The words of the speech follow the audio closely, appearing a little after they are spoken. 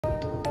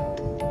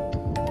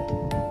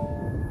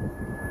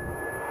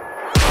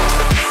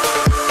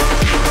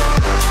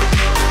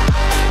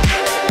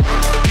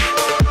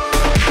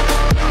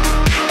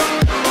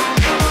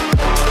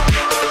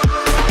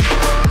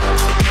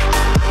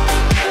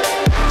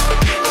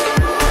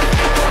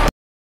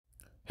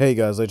Hey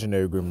guys,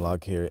 Legendary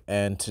Grimlock here,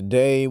 and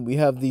today we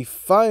have the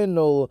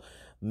final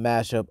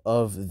mashup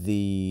of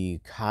the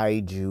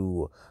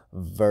Kaiju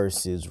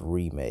versus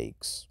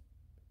remakes,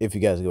 if you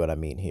guys get what I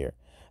mean here.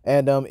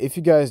 And if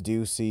you guys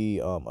do see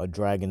a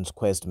Dragon's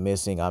Quest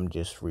missing, I'm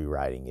just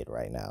rewriting it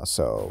right now.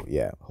 So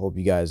yeah, hope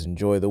you guys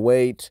enjoy the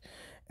wait.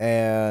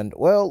 And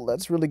well,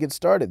 let's really get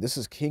started. This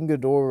is King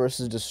Ghidorah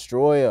versus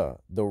Desotroyah,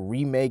 the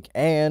remake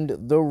and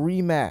the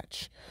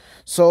rematch.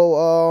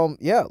 So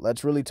yeah,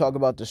 let's really talk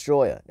about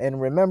Desotroyah. And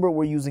remember,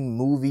 we're using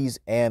movies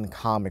and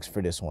comics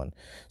for this one.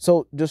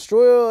 So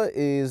Desotroyah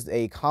is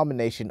a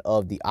combination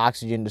of the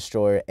Oxygen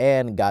Destroyer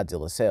and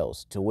Godzilla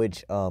cells, to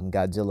which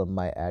Godzilla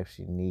might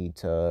actually need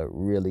to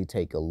really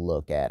take a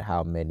look at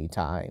how many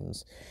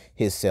times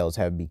his cells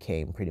have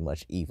become pretty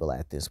much evil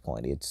at this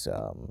point. It's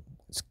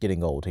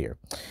getting old here.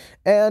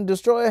 And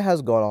Desotroyah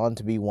has gone on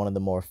to be one of the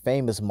more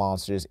famous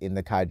monsters in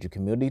the kaiju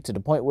community, to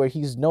the point where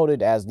he's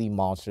noted as the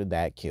monster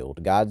that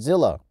killed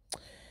Godzilla.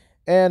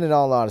 And in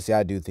all honesty,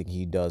 I do think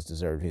he does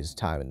deserve his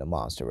time in the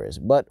monsterverse.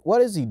 But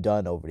what has he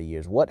done over the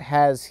years? What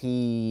has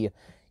he,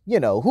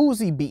 who's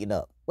he beaten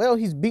up? Well,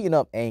 he's beaten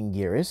up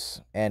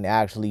Anguirus and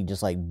actually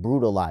just like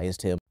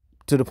brutalized him,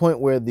 to the point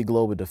where the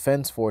Global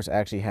Defense Force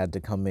actually had to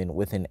come in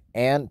with an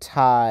an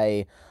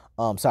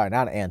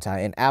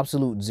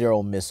absolute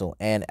zero missile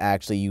and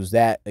actually use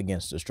that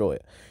against Desotroyah.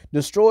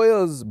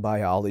 Desotroyah's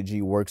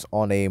biology works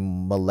on a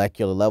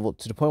molecular level,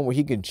 to the point where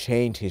he can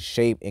change his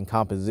shape and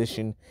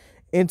composition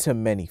into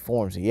many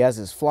forms. He has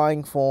his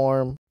flying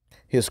form,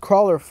 his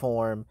crawler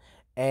form,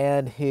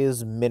 and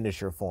his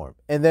miniature form.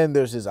 And then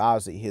there's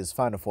obviously his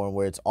final form,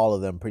 where it's all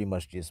of them pretty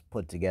much just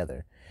put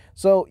together.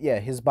 So yeah,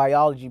 his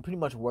biology pretty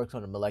much works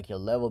on a molecular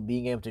level,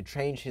 being able to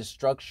change his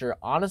structure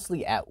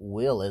honestly at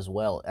will, as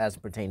well as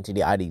pertaining to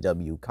the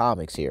IDW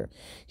comics here.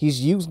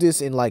 He's used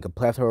this in like a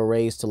plethora of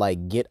ways to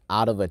like get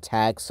out of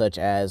attacks such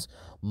as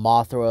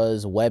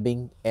Mothra's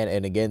webbing,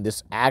 and again,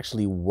 this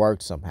actually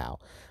worked somehow.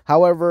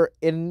 However,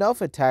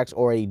 enough attacks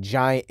or a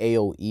giant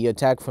AoE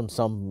attack from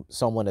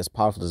someone as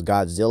powerful as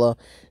Godzilla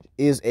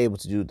is able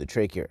to do the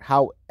trick here.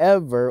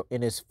 However,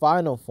 in his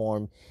final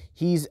form,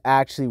 he's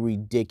actually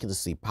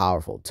ridiculously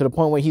powerful, to the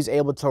point where he's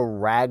able to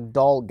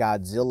ragdoll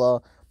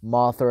Godzilla,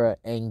 Mothra,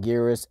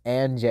 Anguirus,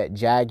 and Jet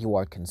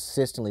Jaguar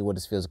consistently with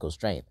his physical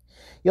strength.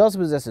 He also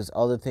possesses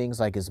other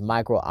things like his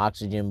micro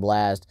oxygen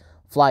blast,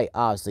 flight,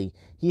 obviously.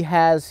 He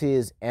has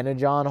his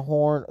energon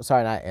horn,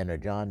 sorry, not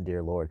energon,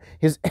 dear lord,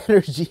 his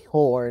energy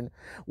horn,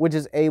 which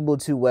is able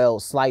to, well,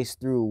 slice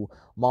through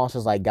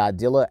monsters like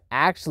Godzilla,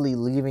 actually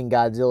leaving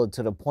Godzilla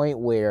to the point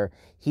where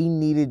he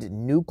needed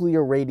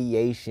nuclear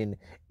radiation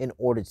in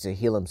order to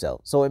heal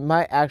himself. So it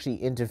might actually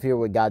interfere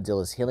with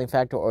Godzilla's healing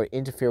factor, or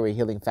interfere with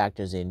healing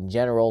factors in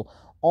general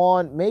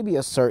on maybe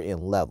a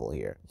certain level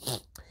here.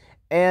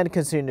 And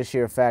considering the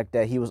sheer fact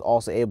that he was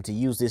also able to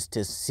use this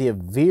to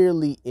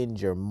severely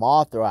injure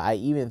Mothra, I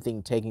even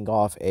think taking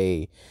off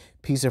a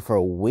piece of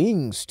her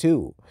wings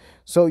too.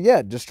 So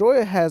yeah,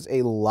 Desotroyah has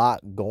a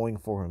lot going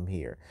for him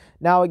here.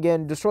 Now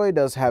again, Desotroyah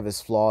does have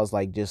his flaws,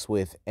 like just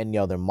with any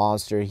other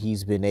monster.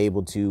 He's been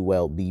able to,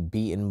 well, be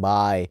beaten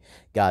by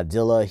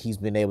Godzilla. He's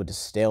been able to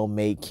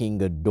stalemate King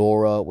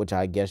Ghidorah, which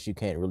I guess you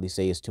can't really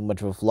say is too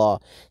much of a flaw.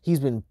 He's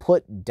been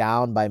put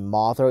down by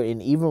Mothra and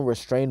even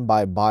restrained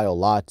by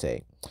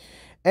Biolate.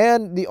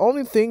 And the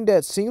only thing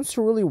that seems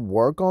to really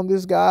work on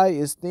this guy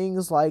is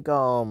things like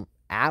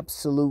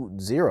absolute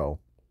zero.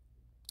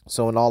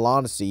 So in all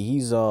honesty,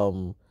 he's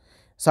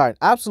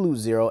absolute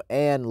zero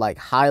and like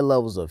high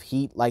levels of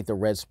heat, like the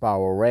red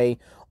spiral ray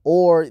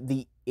or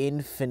the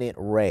infinite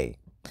ray,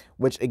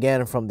 which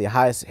again, from the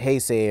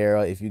Heisei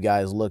era, if you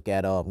guys look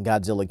at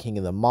Godzilla King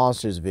of the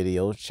Monsters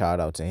video,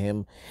 shout out to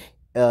him.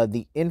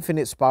 The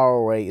infinite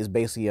spiral ray is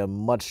basically a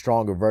much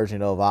stronger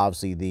version of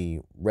obviously the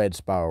red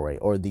spiral ray,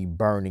 or the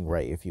burning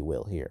ray, if you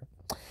will, here.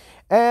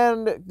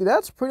 And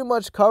that's pretty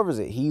much covers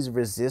it. He's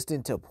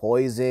resistant to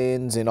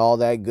poisons and all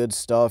that good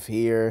stuff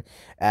here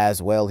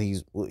as well.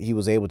 He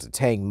was able to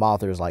tank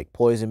Mothra's like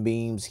poison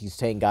beams. He's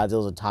tanked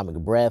Godzilla's atomic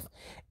breath,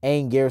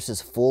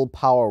 Anguirus' full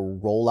power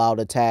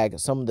rollout attack,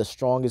 some of the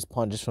strongest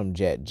punches from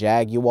Jet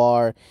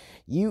Jaguar.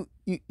 You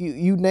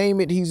name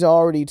it, he's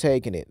already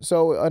taken it.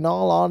 So in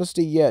all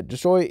honesty, yeah,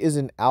 Desotroyah is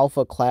an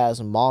alpha class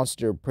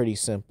monster pretty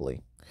simply.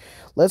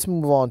 Let's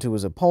move on to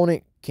his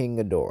opponent, King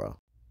Ghidorah.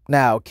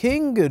 Now,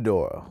 King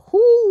Ghidorah,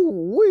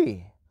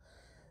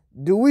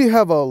 do we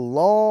have a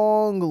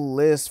long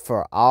list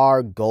for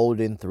our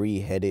golden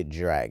three-headed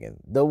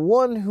dragon, the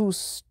one who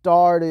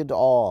started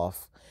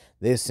off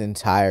this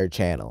entire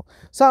channel.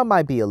 So I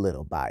might be a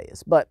little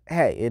biased, but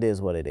hey, it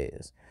is what it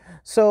is.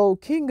 So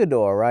King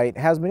Ghidorah, right,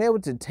 has been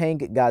able to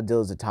tank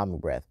Godzilla's atomic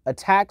breath,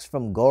 attacks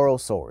from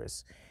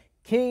Gorosaurus,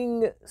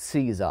 King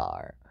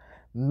Caesar,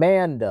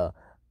 Manda,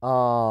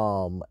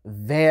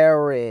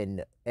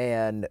 Varan,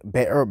 and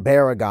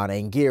Baragon,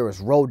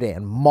 Anguirus,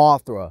 Rodan,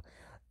 Mothra,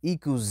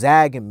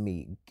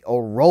 Ikuzagami,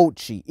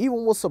 Orochi,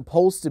 even was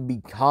supposed to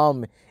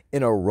become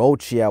an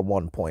Orochi at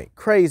one point.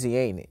 Crazy,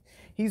 ain't it?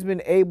 He's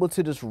been able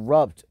to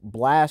disrupt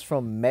blasts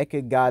from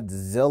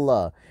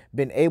Mechagodzilla,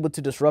 been able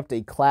to disrupt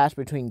a clash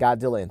between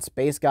Godzilla and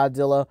Space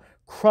Godzilla,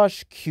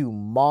 crush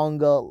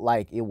Q-Manga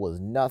like it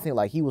was nothing,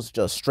 like he was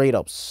just straight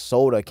up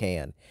soda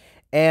can,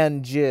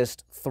 and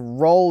just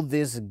throw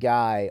this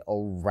guy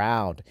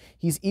around.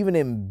 He's even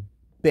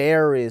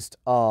embarrassed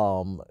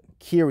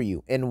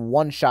Kiryu and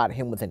one-shot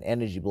him with an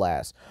energy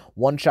blast.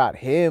 One-shot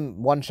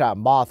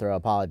Mothra,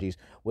 apologies,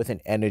 with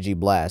an energy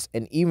blast.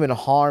 And even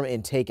harm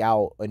and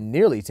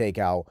nearly take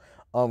out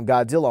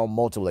Godzilla on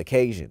multiple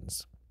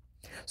occasions.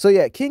 So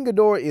yeah, King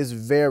Ghidorah is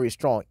very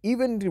strong,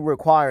 even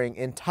requiring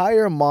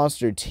entire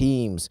monster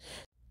teams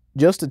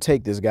just to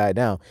take this guy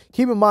down.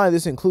 Keep in mind,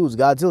 this includes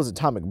Godzilla's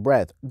atomic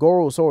breath,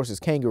 Gorosaurus'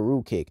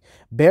 kangaroo kick,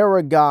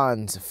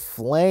 Baragon's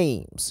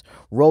flames,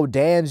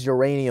 Rodan's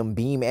uranium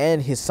beam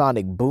and his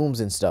sonic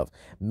booms and stuff,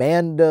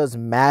 Manda's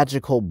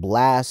magical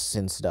blasts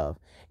and stuff.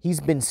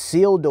 He's been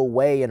sealed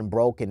away and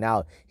broken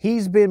out.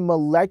 He's been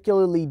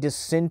molecularly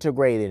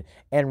disintegrated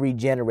and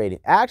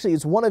regenerated. Actually,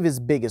 it's one of his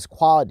biggest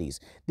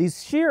qualities. The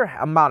sheer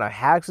amount of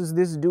hacks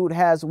this dude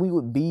has, we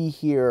would be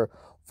here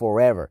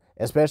forever,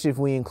 especially if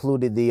we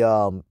included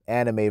the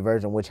anime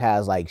version, which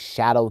has like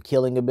shadow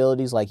killing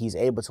abilities. Like he's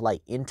able to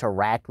like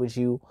interact with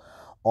you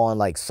on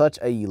like such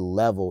a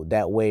level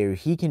that where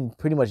he can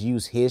pretty much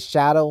use his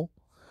shadow,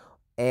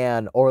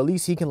 and or at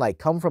least he can like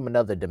come from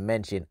another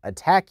dimension,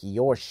 attack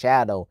your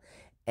shadow,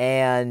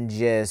 and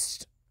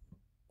just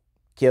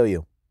kill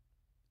you.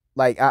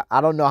 Like I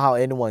don't know how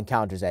anyone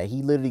counters that.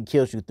 He literally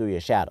kills you through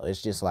your shadow.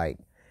 It's just like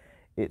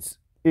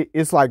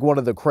it's like one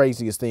of the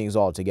craziest things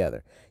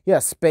altogether. Yeah,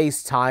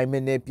 space-time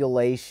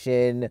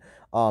manipulation,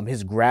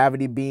 his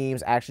gravity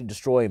beams actually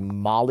destroy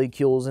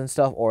molecules and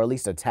stuff, or at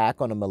least attack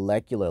on a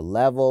molecular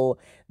level.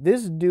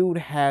 This dude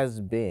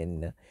has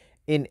been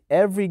in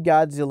every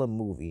Godzilla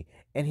movie,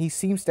 and he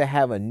seems to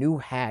have a new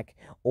hack,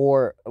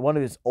 or one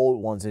of his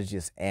old ones is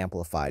just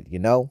amplified, you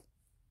know?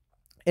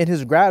 And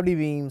his gravity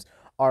beams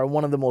are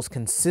one of the most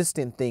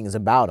consistent things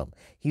about him.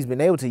 He's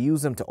been able to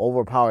use them to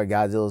overpower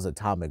Godzilla's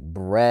atomic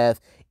breath,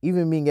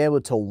 even being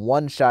able to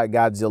one-shot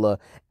Godzilla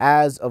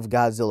as of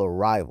Godzilla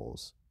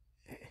rivals.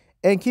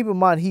 And keep in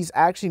mind, he's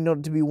actually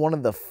known to be one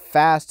of the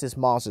fastest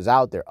monsters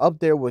out there, up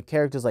there with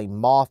characters like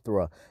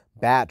Mothra,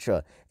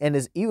 Batra, and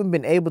has even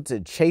been able to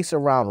chase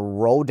around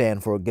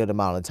Rodan for a good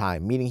amount of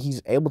time, meaning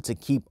he's able to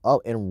keep up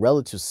in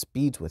relative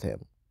speeds with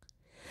him.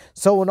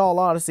 So in all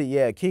honesty,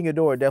 yeah, King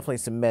Ghidorah definitely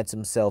cements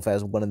himself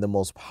as one of the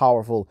most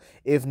powerful,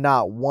 if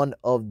not one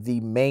of the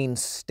main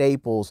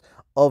staples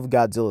of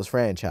Godzilla's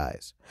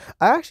franchise.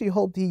 I actually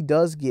hope he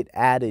does get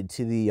added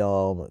to the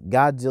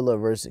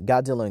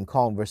Godzilla and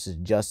Kong versus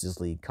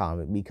Justice League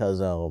comic, because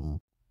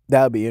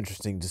that would be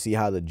interesting to see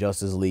how the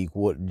Justice League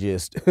would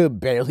just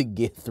barely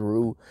get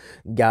through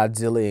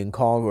Godzilla and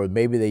Kong, or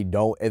maybe they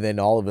don't, and then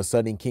all of a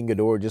sudden King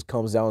Ghidorah just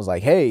comes down and is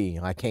like, hey,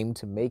 I came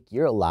to make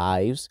your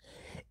lives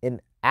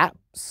an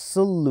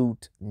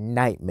absolute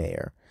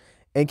nightmare.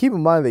 And keep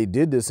in mind, they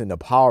did this in the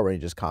Power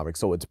Rangers comic,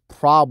 so it's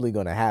probably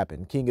going to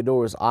happen. King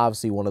Ghidorah is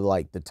obviously one of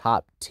the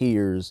top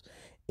tiers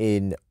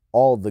in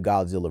all of the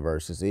Godzilla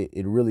verses.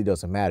 It really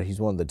doesn't matter. He's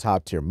one of the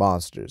top tier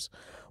monsters.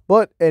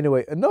 But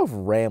anyway, enough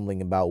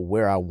rambling about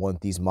where I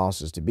want these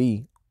monsters to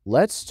be.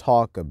 Let's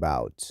talk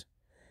about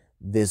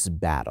this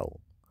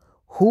battle.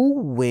 Who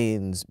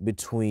wins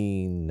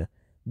between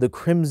the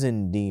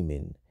Crimson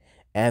Demon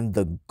and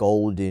the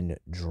Golden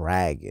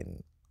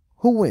Dragon?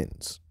 Who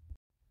wins?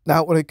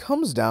 Now, when it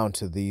comes down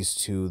to these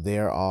two,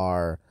 there's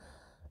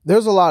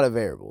a lot of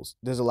variables.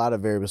 There's a lot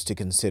of variables to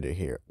consider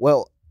here.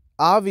 Well,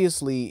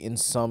 obviously, in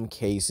some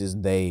cases,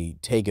 they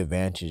take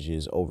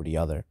advantages over the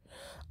other.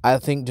 I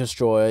think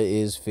Desotroyah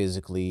is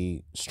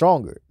physically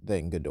stronger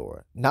than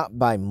Ghidorah. Not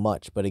by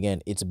much, but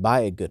again, it's by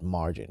a good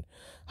margin.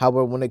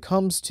 However, when it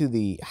comes to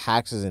the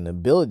hacks and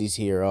abilities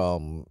here,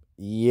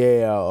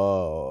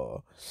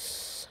 Desotroyah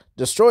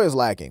is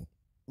lacking.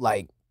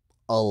 Like,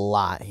 a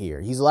lot here.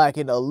 He's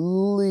lacking at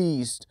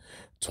least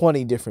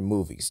 20 different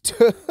movies.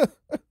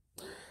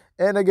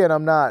 And again,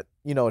 I'm not,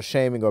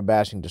 shaming or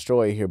bashing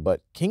Desotroyah here,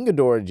 but King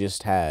Ghidorah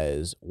just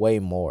has way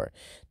more.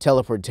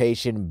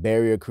 Teleportation,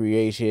 barrier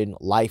creation,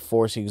 life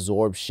force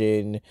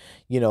absorption,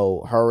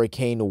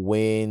 hurricane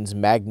winds,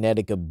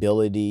 magnetic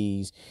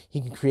abilities.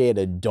 He can create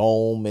a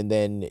dome and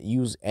then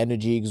use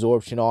energy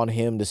absorption on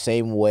him the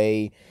same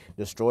way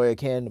Desotroyah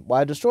can.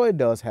 While Desotroyah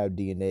does have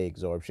DNA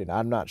absorption,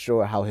 I'm not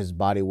sure how his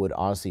body would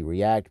honestly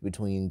react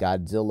between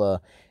Godzilla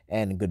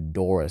and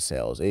Ghidorah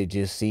cells. It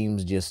just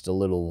seems just a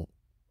little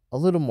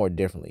more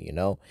differently,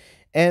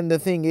 And the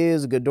thing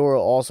is, Ghidorah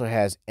also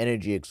has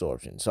energy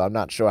absorption, so I'm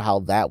not sure how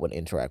that would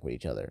interact with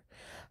each other.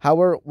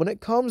 However, when it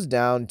comes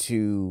down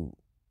to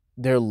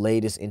their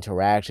latest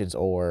interactions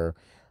or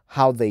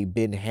how they've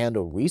been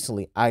handled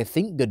recently, I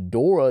think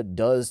Ghidorah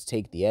does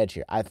take the edge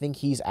here. I think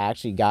he's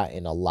actually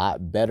gotten a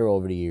lot better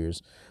over the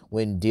years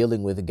when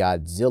dealing with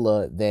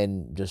Godzilla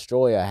than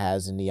Desotroyah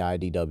has in the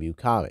IDW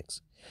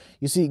comics.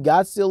 You see,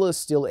 Godzilla is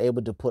still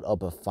able to put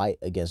up a fight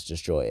against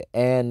Desotroyah.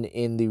 And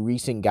in the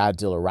recent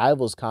Godzilla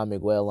Rivals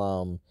comic,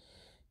 well,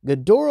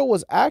 Ghidorah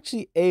was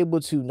actually able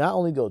to not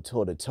only go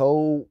toe to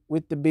toe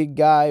with the big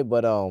guy,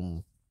 but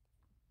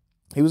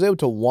he was able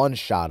to one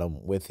shot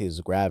him with his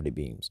gravity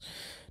beams.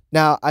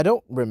 Now I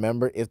don't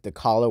remember if the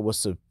collar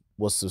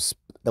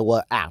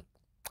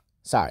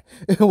sorry,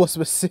 it was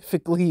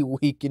specifically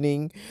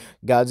weakening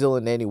Godzilla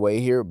in any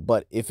way here,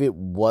 but if it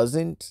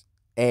wasn't,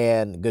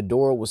 and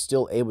Ghidorah was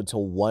still able to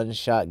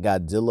one-shot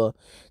Godzilla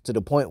to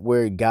the point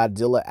where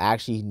Godzilla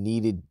actually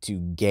needed to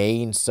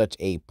gain such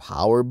a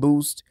power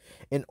boost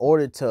in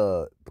order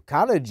to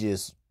kind of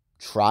just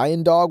try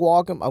and dog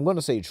walk him. I'm going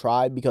to say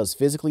try because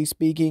physically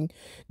speaking,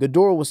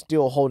 Ghidorah was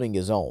still holding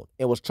his own.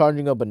 It was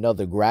charging up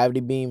another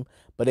gravity beam,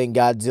 but then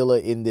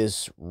Godzilla in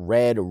this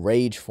red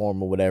rage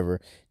form or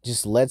whatever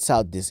just lets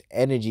out this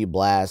energy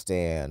blast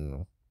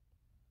and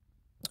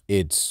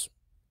it's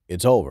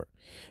over.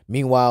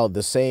 Meanwhile,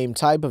 the same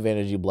type of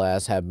energy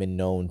blasts have been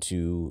known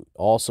to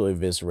also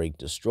eviscerate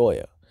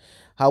Destroyer.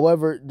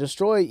 However,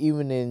 Destroyer,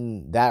 even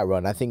in that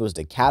run, I think it was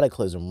the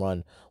Cataclysm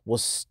run,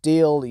 was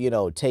still,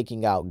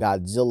 taking out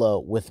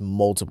Godzilla with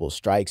multiple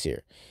strikes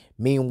here.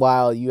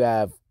 Meanwhile, you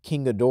have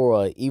King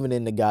Ghidorah, even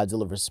in the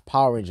Godzilla vs.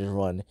 Power Rangers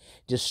run,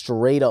 just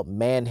straight up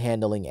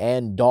manhandling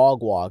and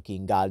dog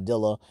walking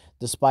Godzilla,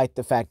 despite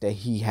the fact that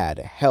he had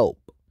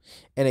help.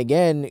 And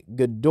again,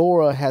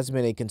 Ghidorah has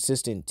been a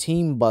consistent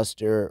team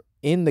buster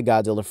in the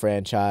Godzilla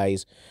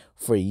franchise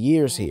for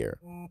years here.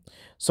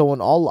 So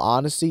in all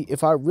honesty,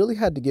 if I really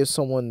had to give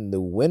someone the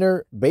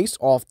winner based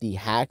off the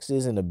hacks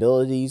and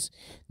abilities,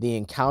 the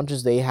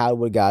encounters they had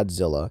with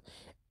Godzilla,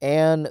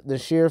 and the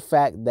sheer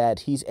fact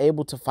that he's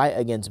able to fight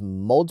against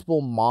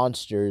multiple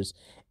monsters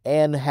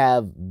and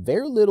have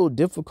very little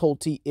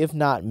difficulty, if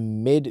not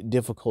mid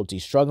difficulty,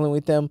 struggling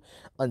with them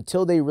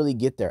until they really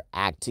get their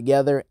act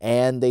together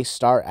and they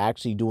start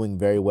actually doing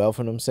very well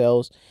for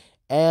themselves.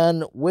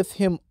 And with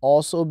him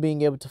also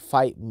being able to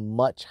fight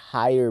much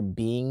higher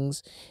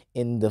beings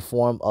in the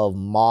form of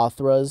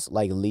Mothras,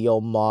 like Leo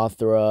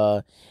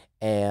Mothra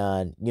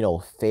and,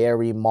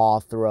 Fairy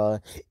Mothra,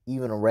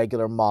 even a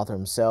regular Mothra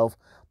himself,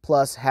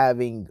 plus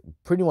having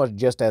pretty much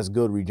just as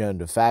good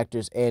regenerative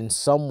factors and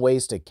some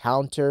ways to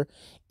counter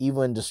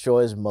even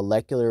Destroyer's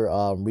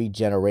molecular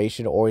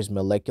regeneration or his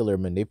molecular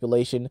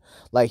manipulation.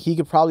 Like, he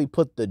could probably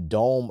put the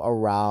dome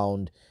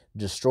around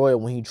Destroyer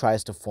when he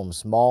tries to form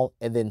small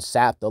and then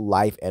sap the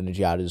life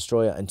energy out of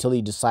Destroyer until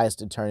he decides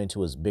to turn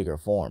into his bigger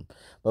form.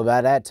 But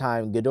by that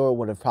time, Ghidorah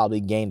would have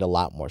probably gained a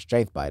lot more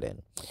strength by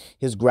then.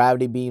 His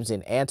gravity beams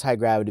and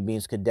anti-gravity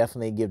beams could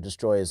definitely give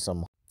Destroyer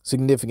some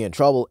significant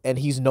trouble, and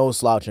he's no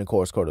slouch in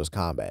close quarters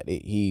combat.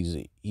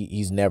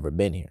 He's never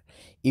been here.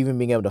 Even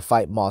being able to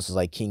fight monsters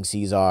like King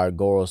Caesar,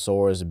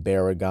 Gorosaurus,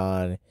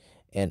 Baragon,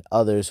 and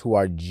others who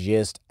are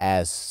just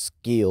as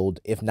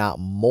skilled, if not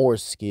more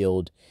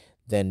skilled,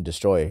 than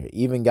Destroyer.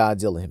 Even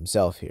Godzilla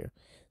himself here.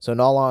 So in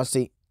all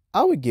honesty,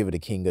 I would give it a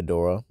King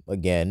Ghidorah.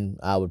 Again,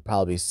 I would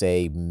probably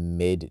say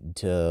mid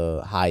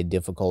to high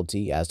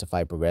difficulty as the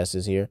fight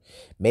progresses here.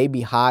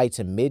 Maybe high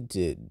to mid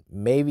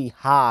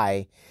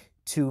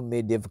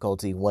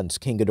difficulty once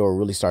King Ghidorah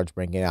really starts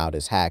bringing out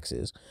his hacks.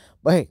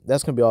 But hey,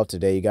 that's going to be all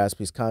today, you guys.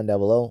 Please comment down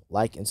below,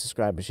 like and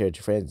subscribe and share with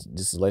your friends.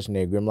 This is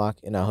Legendary Grimlock,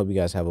 and I hope you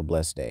guys have a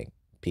blessed day.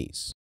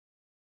 Peace.